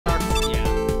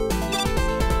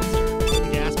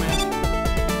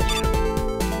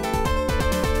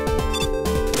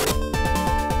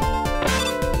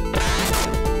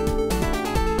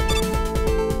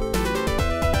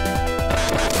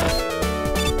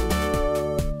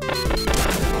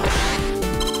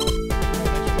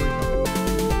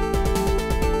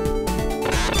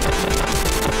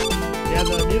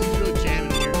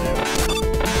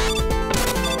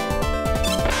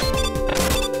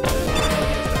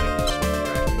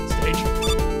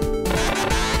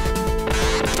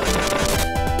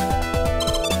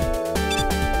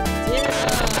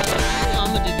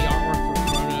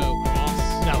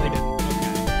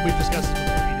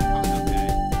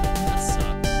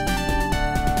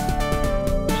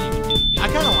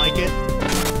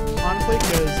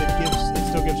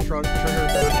Trigger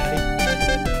their identity.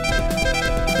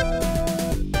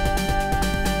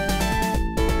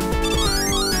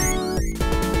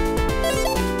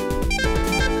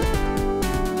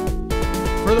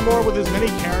 Furthermore, with as many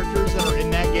characters that are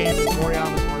in that game,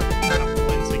 Toriyama's work kind of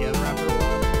blends together after a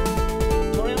while.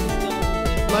 Toriyama's still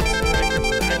director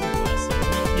for Dragon Quest.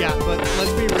 Yeah, but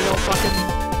let's be real, fucking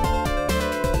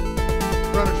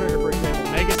Chrono Trigger, for example.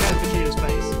 Megas has Vegeta's face.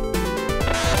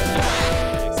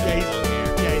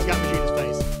 Yeah, he's got Vegeta's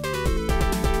face.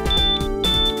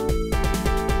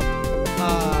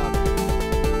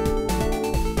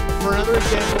 For another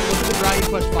example, look at the Dragon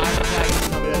Quest V protagonist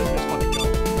and tell me that is just fucking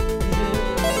gold.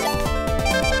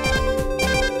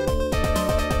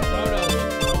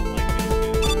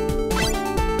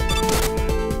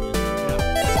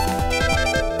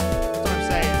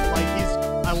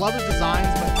 I love his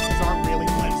designs, but these aren't really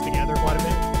blends together quite a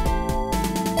bit.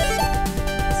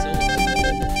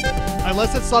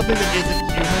 Unless it's something that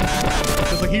isn't human.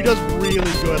 Because like he does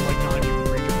really good like non-human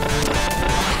creatures.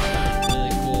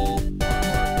 Really cool.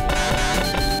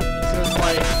 So it's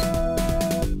like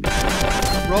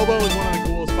Robo is one of the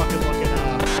coolest fucking looking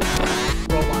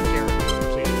robot characters I've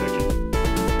ever seen in fiction.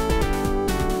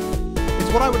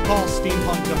 It's what I would call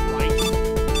steampunk done right,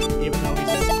 even though he's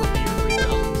in Premier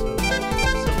 3000.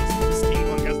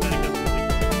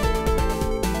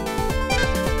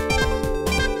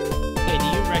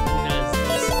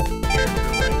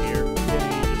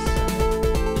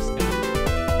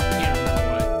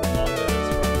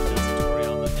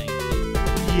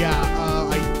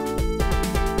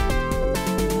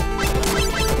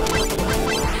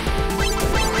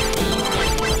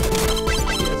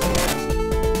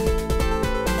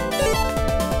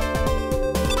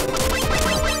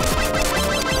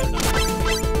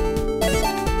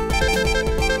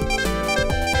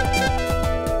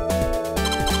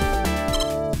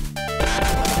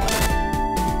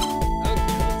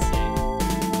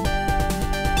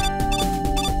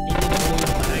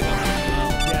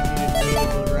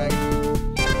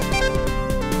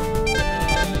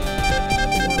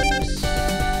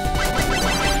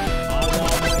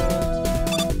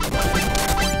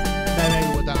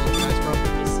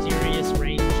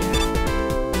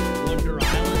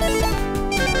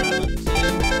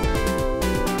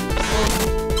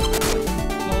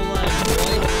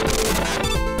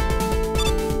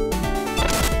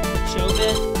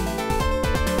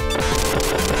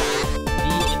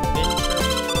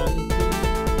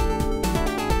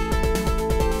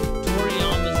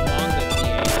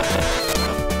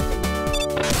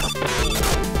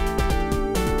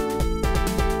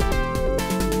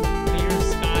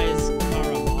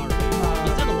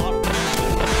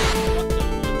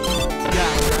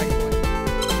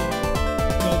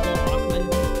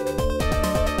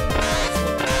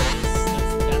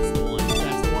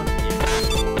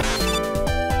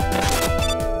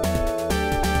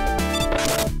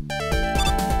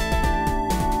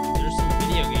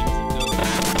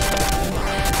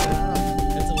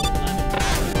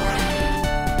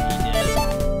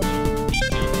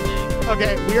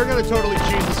 Okay, we are gonna totally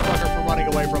cheese this fucker for running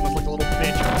away from us like a little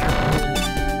bitch out there.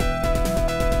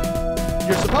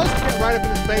 You're supposed to get right up in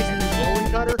his face and use rolling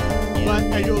cutter, but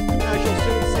as you'll soon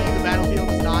see, the battlefield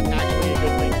is not actually a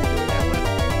good thing to do that with.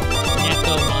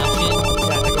 Neko Manchin.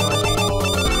 Yeah, Neko Manchin.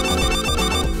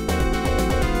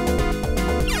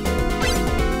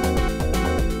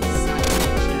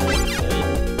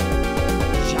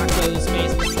 Jaco's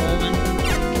Space Patrolman.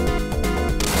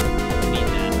 I need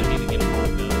that. I need to get a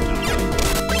manga of Jaco.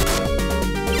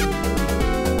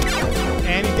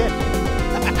 And he did.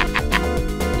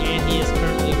 And he is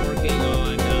currently working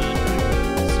on Dragon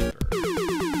Super.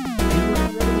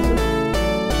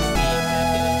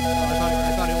 I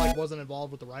thought he like wasn't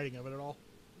involved with the writing of it at all.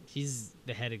 He's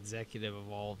the head executive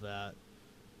of all of that.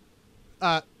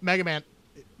 Mega Man.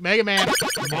 Mega Man.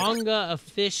 Manga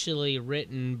officially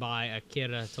written by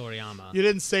Akira Toriyama. You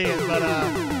didn't say it, but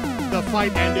the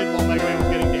fight ended while Mega Man was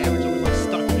getting damaged. It was like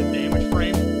stuck in his damage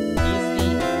frame. He's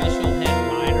the official head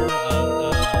writer of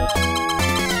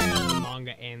the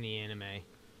manga and the anime.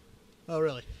 Oh,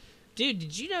 really? Dude,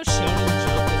 did you know Shonen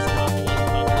Jump is not the one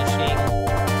publishing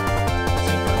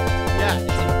Super? Yeah.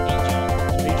 It's in V-Jump.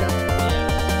 V-Jump? Yeah.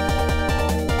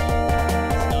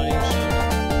 It's not even Shonen.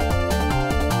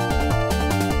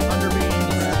 Under me.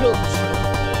 It's still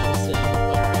Shonen, though, so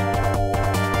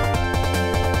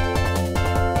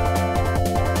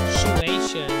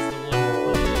Shueisha is the one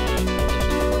who publishing.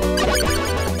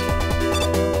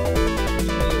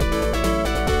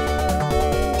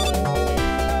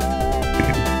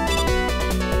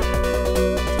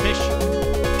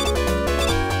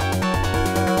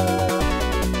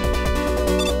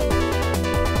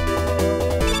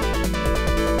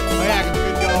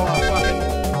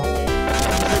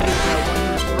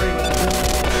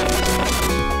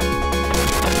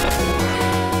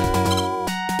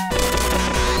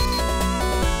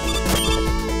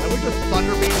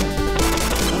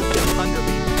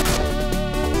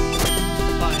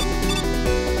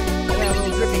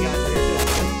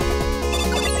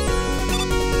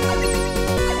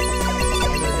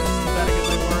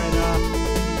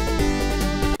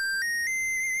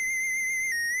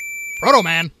 Proto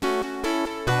Man.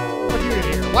 What are you doing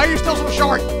here? Why are you still so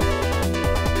short?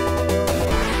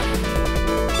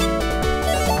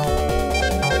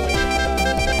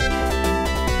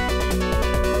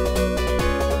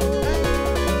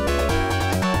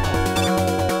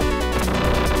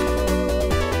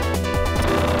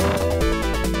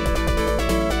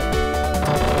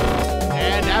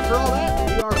 After all that,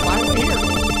 we are finally here.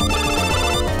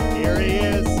 Here he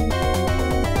is.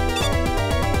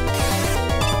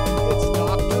 It's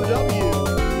Dr. W.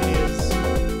 It is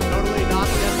totally not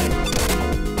guessing.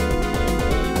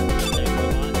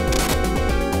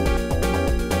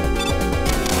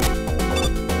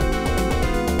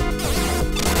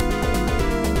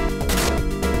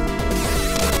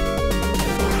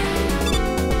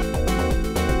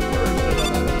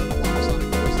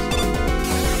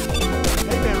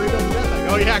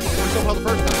 Oh yeah, because we're so well the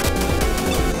first time.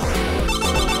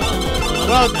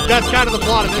 Well, that's kind of the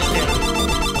plot of this game.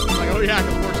 It's like, oh yeah,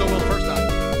 because we worked so well the first time.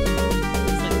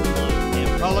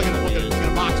 Oh, look at it, it's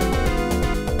gonna box me.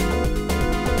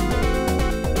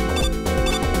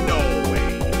 No way.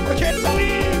 I can't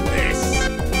believe this.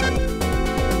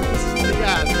 This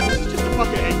is just a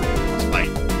fucking Eggman. Let's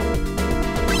fight.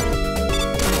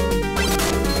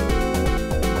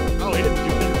 Oh, he didn't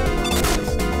do that.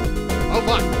 Oh,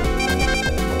 fuck.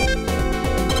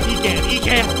 He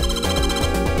can.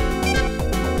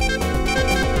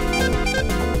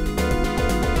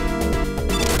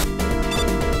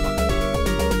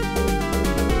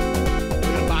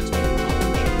 We're gonna box me.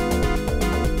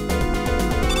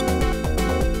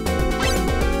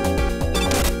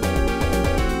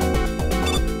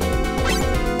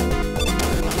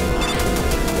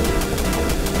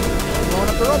 Blowing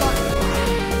up the robot.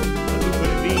 Who could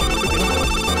it be?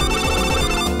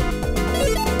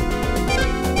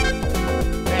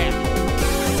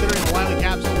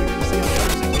 Capsule we're going to see on the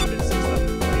other 16-bit system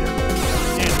later.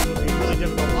 And it would be a really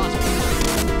difficult boss fight.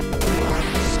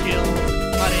 Skill,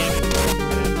 cutting, we're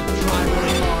going to have to try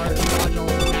really hard, dodge all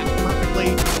the attacks perfectly.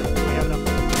 We have enough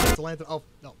to land. Oh,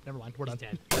 no, never mind. We're done.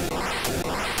 Dead.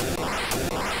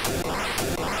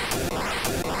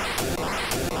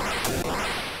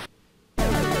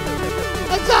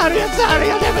 I'm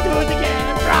sorry. I'll never do it again.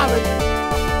 I promise.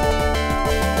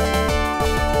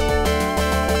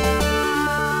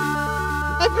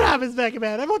 I promise, Mega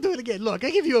Man, I won't do it again. Look, I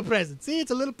give you a present. See,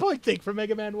 it's a little point thing for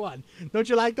Mega Man 1. Don't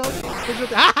you like those?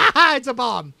 Ha ha ha! It's a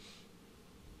bomb.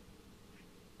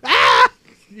 Ah!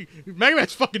 Mega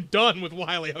Man's fucking done with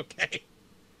Wily, okay?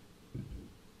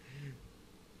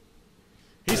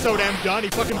 He's so damn done, he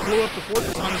fucking blew up the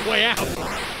fortress on his way out.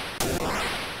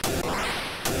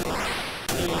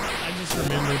 Dude, I just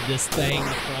remembered this thing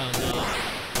from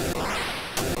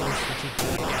First Critique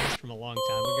podcast from a long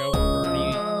time ago.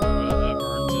 Bernie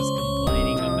Burns is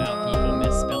complaining about people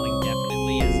misspelling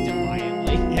definitely as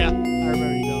defiantly. Yeah, I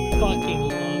remember you telling me. Fucking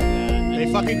love that. They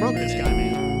fucking broke this guy,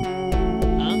 man.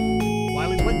 Huh?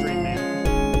 Wily's wet dream, man.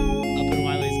 Up in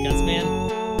Wily's guts, man.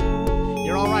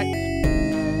 You're all right.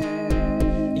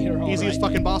 You're all Easiest right.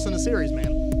 fucking boss in the series,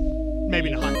 man. Maybe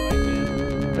not right,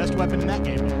 man. Best weapon in that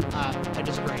game, man. I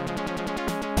disagree.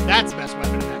 That's the best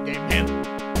weapon in that game, man.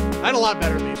 I had a lot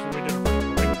better of these when we did a first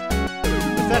recording.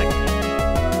 Pathetic, man.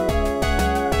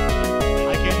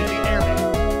 I can't defeat air, man.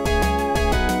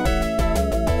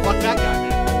 Fuck that guy,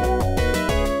 man.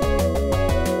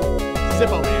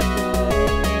 Zippo, man.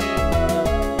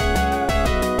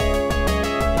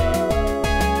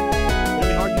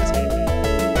 Really hard in this game, man.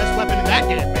 Best weapon in that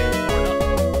game, man.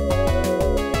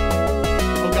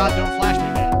 Oh god, don't flash me,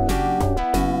 man.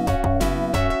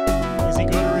 Is he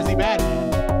good or is he bad, man?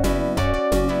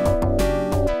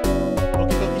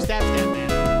 Pokey pokey stab stab,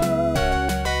 man.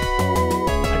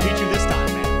 I beat you this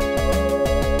time, man.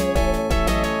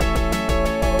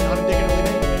 Not indicatively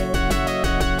named, man.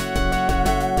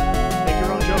 Make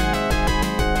your own joke, man.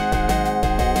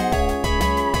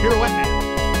 Pirouette, man.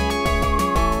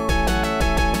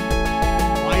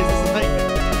 Why is this a thing, man?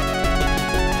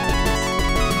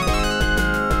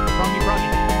 Brungy,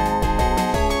 man.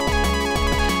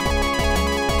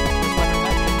 This weapon,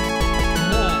 that man.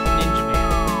 Ninja Man.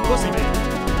 Pussy, man.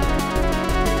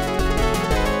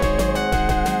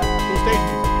 Cool stage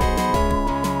music, man.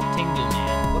 Tingu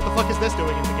Man. What the fuck is this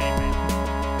doing in the game, man?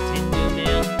 Tingu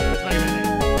Man. It's Mega Man, man.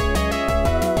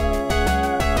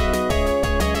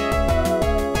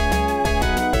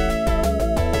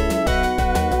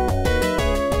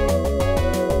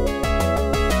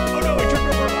 Oh no, he tripped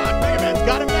over a rock. Mega Man's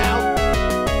got him now.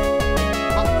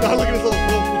 Oh, look at his little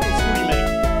scooty leg.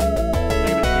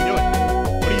 Mega Man, what are you doing?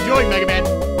 What are you doing, Mega Man?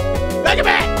 Mega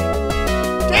Man!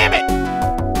 Damn it!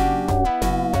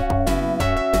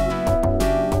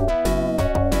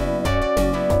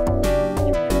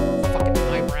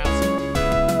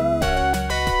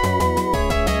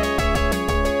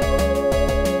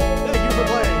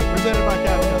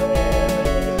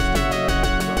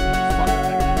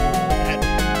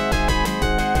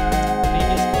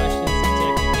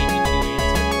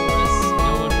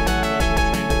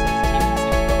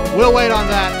 We'll wait on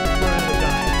that for another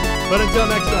time. But until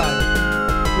next time,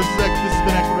 this has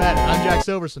been Acrobatic. I'm Jack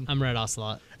Silverson. I'm Red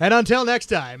Ocelot. And until next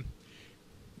time,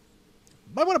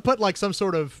 might want to put like some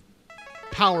sort of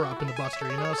power up in the Buster,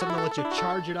 you know, something to let you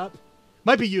charge it up.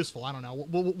 Might be useful. I don't know.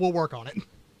 We'll work on it.